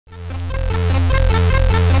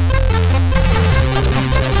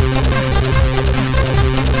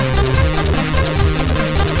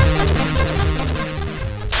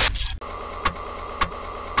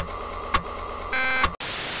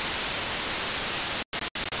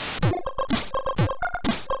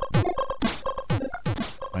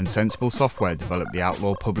When Sensible Software developed the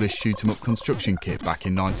Outlaw published Shoot 'em Up construction kit back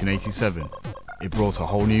in 1987, it brought a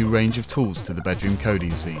whole new range of tools to the bedroom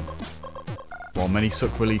coding scene. While many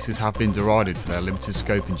suck releases have been derided for their limited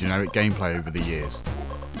scope and generic gameplay over the years,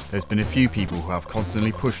 there's been a few people who have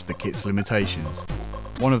constantly pushed the kit's limitations.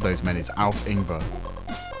 One of those men is Yngve.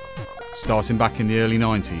 Starting back in the early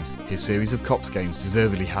 90s, his series of Cops games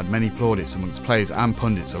deservedly had many plaudits amongst players and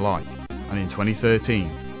pundits alike, and in 2013,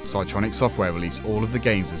 Cytronic Software released all of the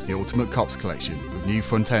games as the Ultimate Cops collection with new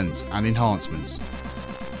front ends and enhancements.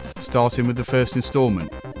 Starting with the first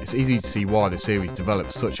instalment, it's easy to see why the series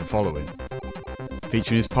developed such a following.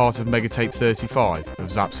 Featuring as part of Megatape 35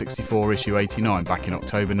 of Zap 64 issue 89 back in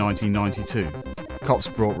October 1992, Cops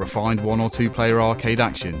brought refined 1 or 2 player arcade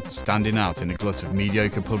action, standing out in a glut of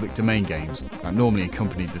mediocre public domain games that normally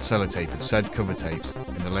accompanied the sellotape of said cover tapes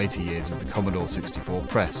in the later years of the Commodore 64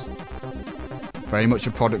 press. Very much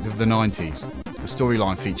a product of the 90s, the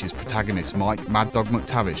storyline features protagonist Mike Mad Dog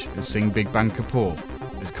McTavish as Sing Big Bang Kapoor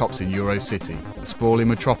as Cops in Euro City, a sprawling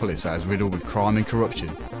metropolis that is riddled with crime and corruption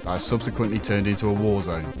that has subsequently turned into a war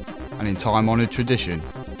zone, and in time-honoured tradition,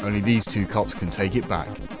 only these two cops can take it back.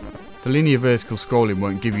 The linear vertical scrolling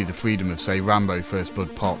won't give you the freedom of, say, Rambo First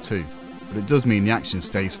Blood Part 2, but it does mean the action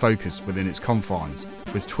stays focused within its confines,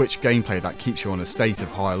 with twitch gameplay that keeps you on a state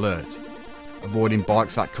of high alert. Avoiding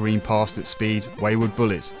bikes that careen past at speed, wayward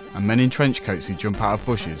bullets, and men in trench coats who jump out of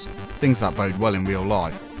bushes, things that bode well in real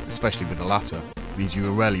life, especially with the latter, means you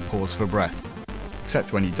will rarely pause for breath.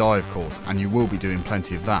 Except when you die, of course, and you will be doing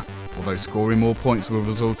plenty of that, although scoring more points will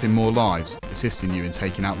result in more lives, assisting you in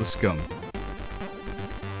taking out the scum.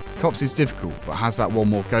 Cops is difficult, but has that one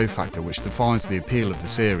more go factor which defines the appeal of the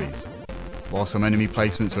series. While some enemy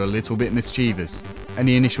placements are a little bit mischievous,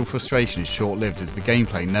 any initial frustration is short-lived as the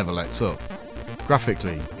gameplay never lets up.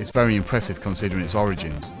 Graphically, it's very impressive considering its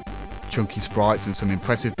origins. Chunky sprites and some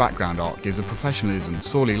impressive background art gives a professionalism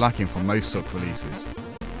sorely lacking from most suck releases.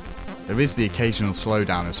 There is the occasional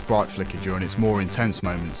slowdown and sprite flicker during its more intense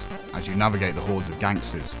moments as you navigate the hordes of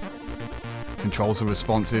gangsters. Controls are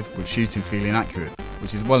responsive, with shooting feeling accurate,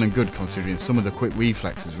 which is well and good considering some of the quick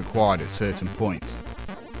reflexes required at certain points.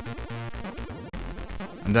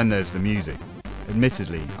 And then there's the music.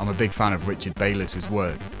 Admittedly, I'm a big fan of Richard Bayliss'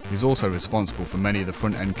 work, who's also responsible for many of the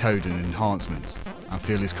front-end code and enhancements, and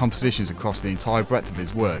feel his compositions across the entire breadth of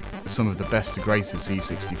his work are some of the best to grace the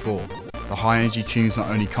C64. The high-energy tunes not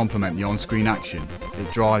only complement the on-screen action,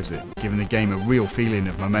 it drives it, giving the game a real feeling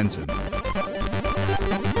of momentum.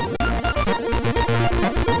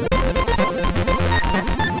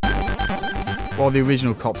 While the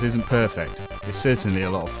original Cops isn't perfect, it's certainly a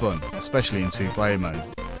lot of fun, especially in 2-player mode,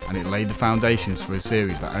 and it laid the foundations for a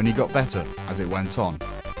series that only got better as it went on,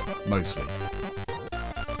 mostly.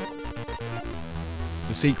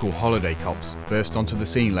 The sequel Holiday Cops burst onto the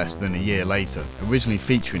scene less than a year later, originally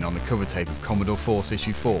featuring on the cover tape of Commodore Force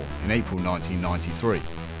issue 4 in April 1993.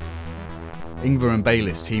 Yngve and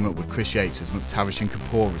Bayliss team up with Chris Yates as McTavish and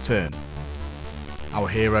Kapoor return. Our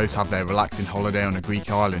heroes have their relaxing holiday on a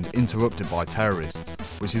Greek island interrupted by terrorists,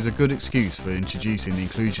 which is a good excuse for introducing the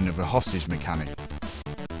inclusion of a hostage mechanic.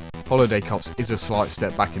 Holiday Cops is a slight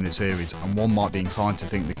step back in the series, and one might be inclined to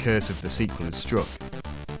think the curse of the sequel has struck.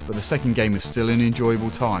 But the second game is still an enjoyable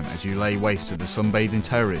time as you lay waste to the sunbathing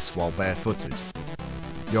terrorists while barefooted.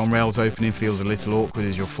 The on-rails opening feels a little awkward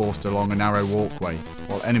as you're forced along a narrow walkway,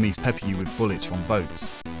 while enemies pepper you with bullets from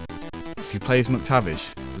boats. If you play as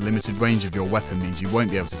McTavish, the limited range of your weapon means you won't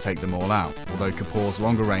be able to take them all out, although Kapoor's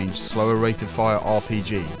longer range, slower rate of fire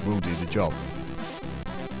RPG will do the job.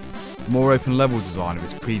 The more open level design of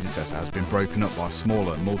its predecessor has been broken up by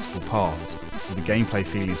smaller, multiple paths, with the gameplay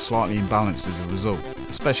feeling slightly imbalanced as a result,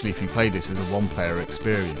 especially if you play this as a one-player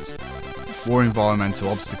experience. More environmental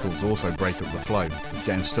obstacles also break up the flow, with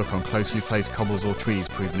getting stuck on closely placed cobbles or trees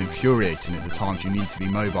proving infuriating at the times you need to be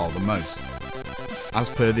mobile the most. As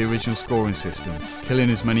per the original scoring system, killing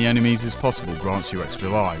as many enemies as possible grants you extra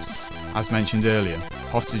lives. As mentioned earlier,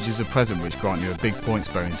 hostages are present which grant you a big points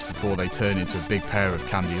bonus before they turn into a big pair of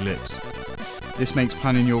candy lips. This makes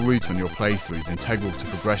planning your route on your playthroughs integral to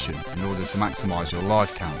progression in order to maximise your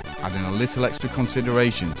life count, adding a little extra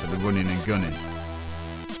consideration to the running and gunning.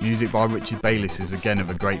 Music by Richard Bayliss is again of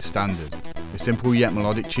a great standard. The simple yet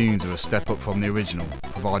melodic tunes are a step up from the original,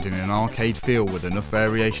 providing an arcade feel with enough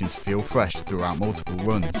variation to feel fresh throughout multiple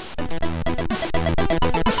runs.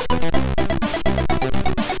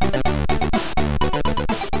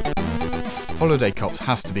 Holiday Cops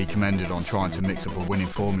has to be commended on trying to mix up a winning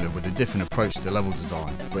formula with a different approach to level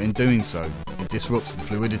design, but in doing so, it disrupts the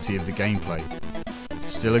fluidity of the gameplay.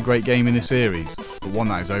 It's still a great game in the series, but one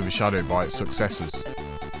that is overshadowed by its successors.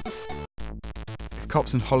 If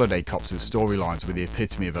Cops and Holiday Cops' storylines were the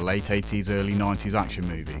epitome of a late 80s, early 90s action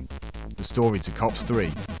movie. The story to Cops 3,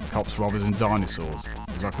 Cops, Robbers and Dinosaurs,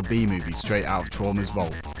 is like a B-movie straight out of Trauma's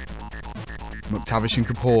vault. McTavish and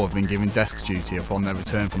Kapoor have been given desk duty upon their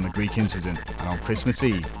return from the Greek incident, and on Christmas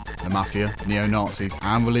Eve, the Mafia, neo-Nazis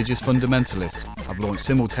and religious fundamentalists have launched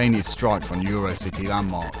simultaneous strikes on Eurocity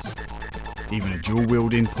landmarks. Even a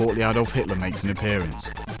dual-wielding, portly Adolf Hitler makes an appearance.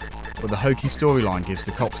 But the hokey storyline gives the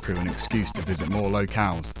Cops crew an excuse to visit more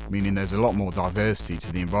locales, meaning there's a lot more diversity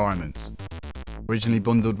to the environments. Originally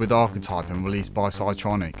bundled with Archetype and released by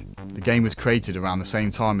Cytronic, the game was created around the same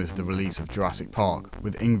time as the release of Jurassic Park,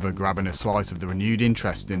 with Yngve grabbing a slice of the renewed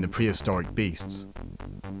interest in the prehistoric beasts.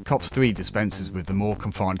 Cops 3 dispenses with the more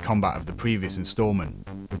confined combat of the previous instalment,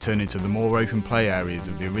 returning to the more open play areas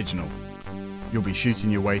of the original. You'll be shooting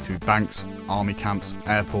your way through banks, army camps,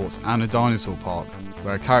 airports and a dinosaur park,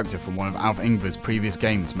 where a character from one of Alf Yngve's previous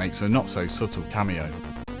games makes a not so subtle cameo.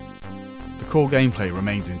 The core gameplay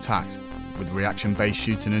remains intact, with reaction-based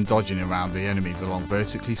shooting and dodging around the enemies along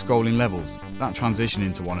vertically scrolling levels that transition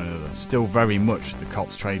into one another, still very much the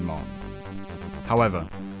Cops trademark. However,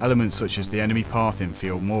 elements such as the enemy pathing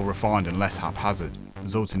feel more refined and less haphazard,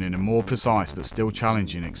 resulting in a more precise but still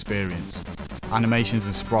challenging experience. Animations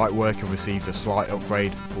and sprite work have received a slight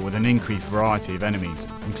upgrade, but with an increased variety of enemies,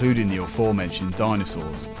 including the aforementioned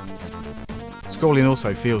dinosaurs. Scrolling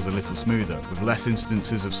also feels a little smoother, with less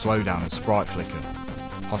instances of slowdown and sprite flicker.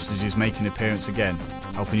 Hostages make an appearance again,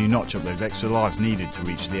 helping you notch up those extra lives needed to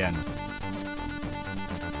reach the end.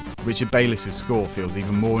 Richard Bayliss' score feels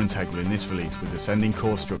even more integral in this release, with ascending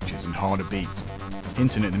chord structures and harder beats,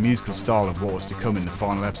 hinting at the musical style of what was to come in the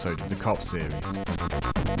final episode of the Cops series.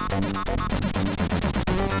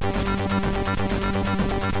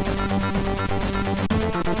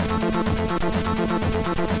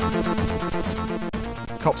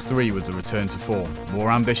 Cops 3 was a return to form,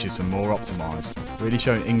 more ambitious and more optimised, really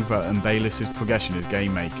showing Yngve and Bayliss' progression as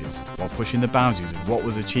game makers, while pushing the boundaries of what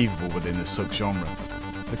was achievable within the sub-genre.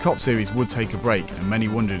 The Cop series would take a break, and many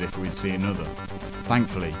wondered if we'd see another.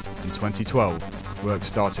 Thankfully, in 2012, work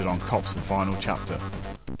started on Cops the final chapter.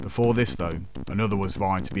 Before this though, another was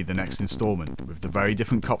vying to be the next instalment, with the very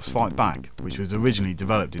different Cops Fight Back, which was originally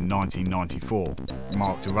developed in 1994,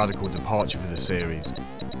 marked a radical departure for the series,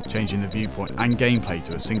 changing the viewpoint and gameplay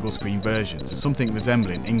to a single-screen version to something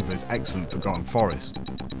resembling Yngve's excellent Forgotten Forest.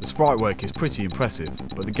 The sprite work is pretty impressive,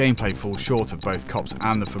 but the gameplay falls short of both Cops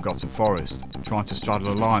and the Forgotten Forest, trying to straddle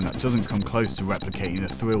a line that doesn't come close to replicating the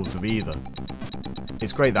thrills of either.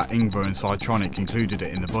 It's great that Yngve and Cytronic included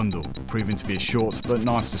it in the bundle, proving to be a short but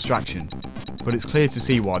nice distraction, but it's clear to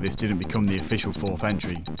see why this didn't become the official fourth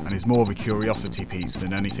entry, and is more of a curiosity piece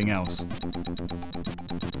than anything else.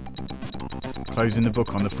 Closing the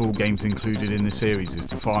book on the full games included in the series is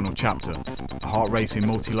the final chapter, a heart-racing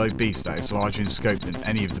multi-load beast that is larger in scope than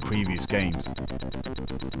any of the previous games.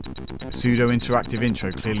 A pseudo-interactive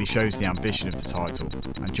intro clearly shows the ambition of the title,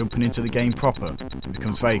 and jumping into the game proper, it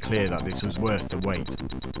becomes very clear that this was worth the wait.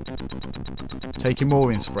 Taking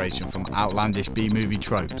more inspiration from outlandish B-movie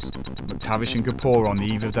tropes, McTavish and Kapoor on the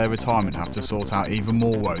eve of their retirement have to sort out even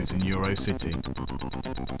more woes in Eurocity.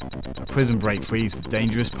 A prison break frees the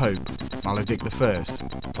dangerous Pope, Maledict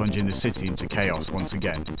I, plunging the city into chaos once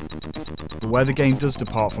again. But where the game does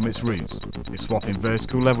depart from its roots is swapping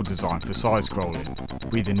vertical level design for side-scrolling,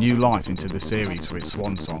 breathing new life into the series for its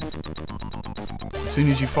swan song. As soon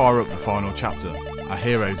as you fire up the final chapter, our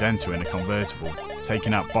heroes enter in a convertible,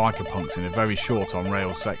 taking out biker punks in a very short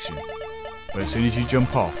on-rails section. But as soon as you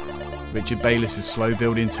jump off, Richard Bayliss'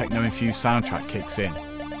 slow-building techno-infused soundtrack kicks in,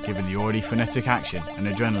 giving the already frenetic action an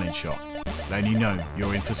adrenaline shot, letting you know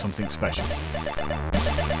you're in for something special.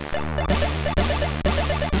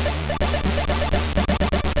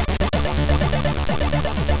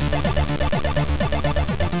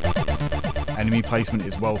 Enemy placement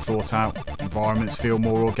is well thought out, environments feel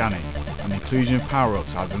more organic, and the inclusion of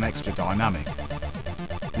power-ups adds an extra dynamic.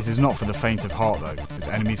 This is not for the faint of heart though, as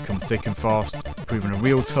enemies come thick and fast, proving a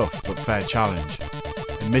real tough but fair challenge.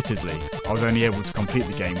 Admittedly, I was only able to complete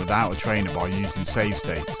the game without a trainer by using save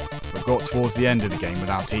states, but got towards the end of the game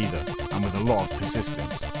without either, and with a lot of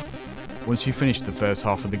persistence. Once you finish the first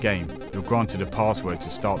half of the game, you're granted a password to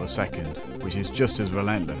start the second, which is just as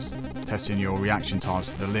relentless, testing your reaction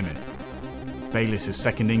times to the limit. Bayliss'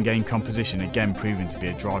 second in-game composition again proving to be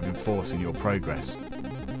a driving force in your progress.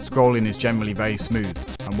 Scrolling is generally very smooth,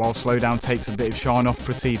 and while slowdown takes a bit of shine off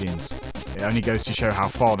proceedings, it only goes to show how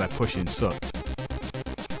far they're pushing suck.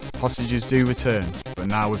 Hostages do return, but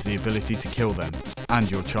now with the ability to kill them, and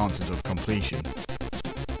your chances of completion.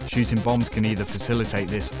 Shooting bombs can either facilitate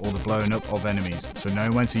this or the blowing up of enemies, so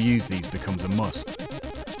knowing when to use these becomes a must.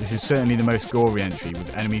 This is certainly the most gory entry,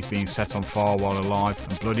 with enemies being set on fire while alive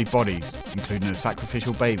and bloody bodies, including a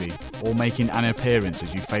sacrificial baby, all making an appearance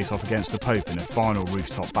as you face off against the Pope in a final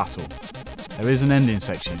rooftop battle. There is an ending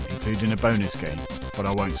section, including a bonus game, but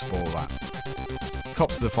I won't spoil that.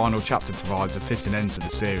 Cops of the final chapter provides a fitting end to the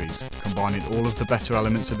series, combining all of the better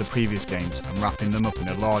elements of the previous games and wrapping them up in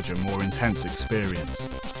a larger, more intense experience.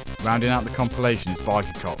 Rounding out the compilation is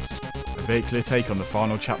Biker Cops, a vehicular take on the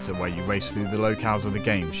final chapter where you race through the locales of the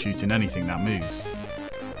game shooting anything that moves.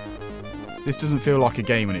 This doesn't feel like a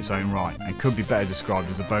game in its own right and could be better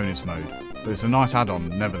described as a bonus mode, but it's a nice add-on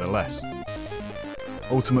nevertheless.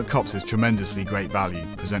 Ultimate Cops is tremendously great value,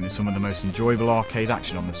 presenting some of the most enjoyable arcade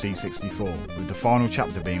action on the C64, with the final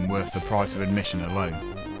chapter being worth the price of admission alone.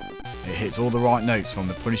 It hits all the right notes from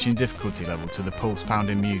the punishing difficulty level to the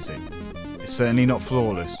pulse-pounding music. It's certainly not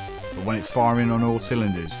flawless, but when it's firing on all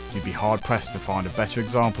cylinders, you'd be hard-pressed to find a better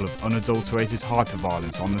example of unadulterated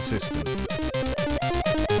hyper-violence on the system.